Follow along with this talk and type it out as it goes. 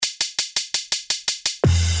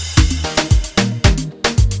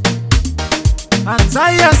I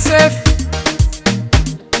tie yourself.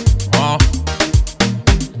 Oh.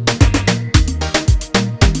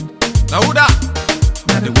 Now who that?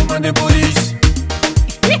 Now the woman, the police.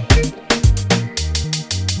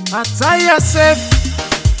 I tie yourself.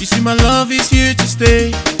 You see my love is here to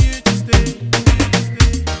stay.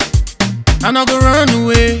 I'm not gonna run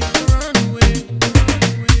away.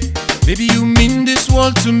 Baby, you mean this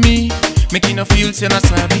world to me. Making a feel say not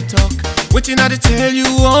sabi talk. Waiting I to tell you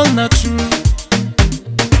all not true.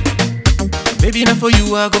 Baby, not for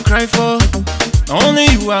you I go cry for. Only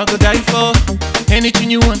you I go die for. Anything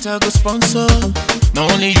you want I go sponsor.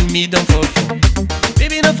 Not only you me done for.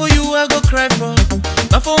 Baby, not for you I go cry for.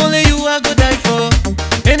 Not for only you I go die for.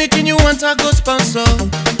 Anything you want I go sponsor.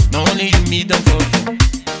 Not only you me done for.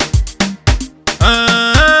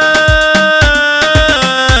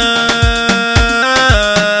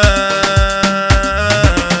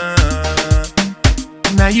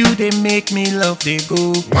 Now you they make me love they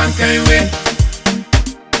go one kind way.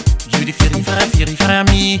 You the fairy for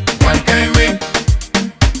me one kind way.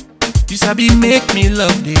 You sabi make me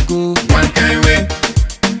love they go one kind way.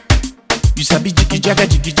 You sabi jiggy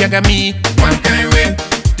jaga me one kind way.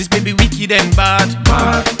 This baby wicked and bad.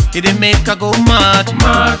 It they make her go mad.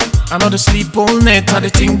 I know the sleep all night. I they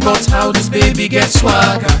think about how this baby gets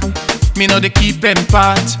swagger. Me know they keep and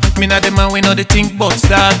part. Me not the man we know they think about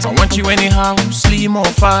that. I want you anyhow, slim or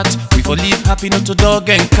fat. We for live happy not to dog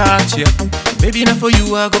and cat, yeah. Baby, not for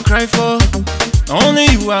you I go cry for. Only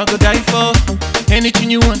you I go die for.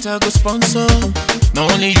 Anything you want I go sponsor.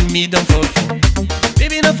 Not only you me done for.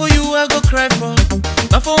 Baby, not for you I go cry for.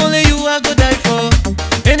 Not for only you I go die for.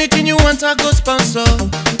 Anything you want I go sponsor.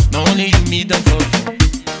 Not only you me done for.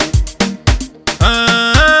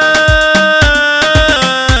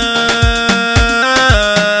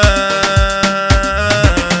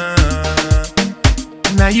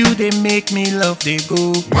 Now you they make me love they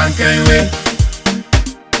go one kind way.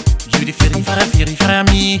 You the fairy for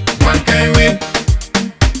me one kind way.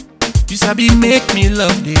 You sabi make me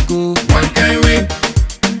love they go one kind way.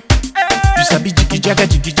 You sabi jiggy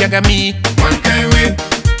jaga me one kind way.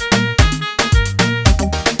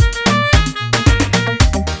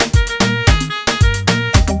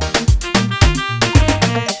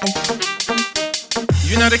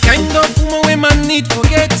 You know the kind of woman wey man need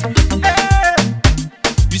forget.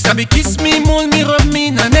 You sabi kiss me, mold me, rub me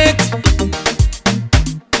na net.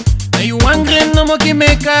 Now you hungry, no more give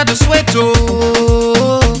me card of sweat,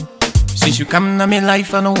 oh. Since you come na me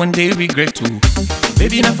life, I know one day regret too.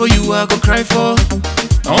 Baby, not for you I go cry for.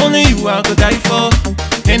 Only you I go die for.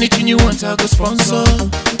 Anything you want I go sponsor.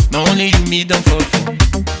 Not only you me done for.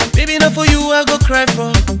 Baby, not for you I go cry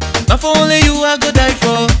for. Not for only you I go die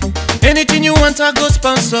for. Anything you want I go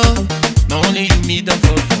sponsor. Not only you me done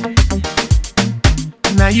for.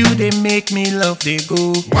 Now you they make me love they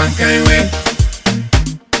go one kind way.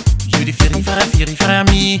 You the fairy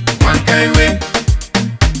for me one kind way.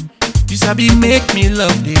 You sabi make me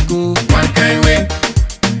love they go one kind way.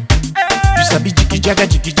 You sabi jiggy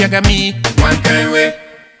jaga me one kind way.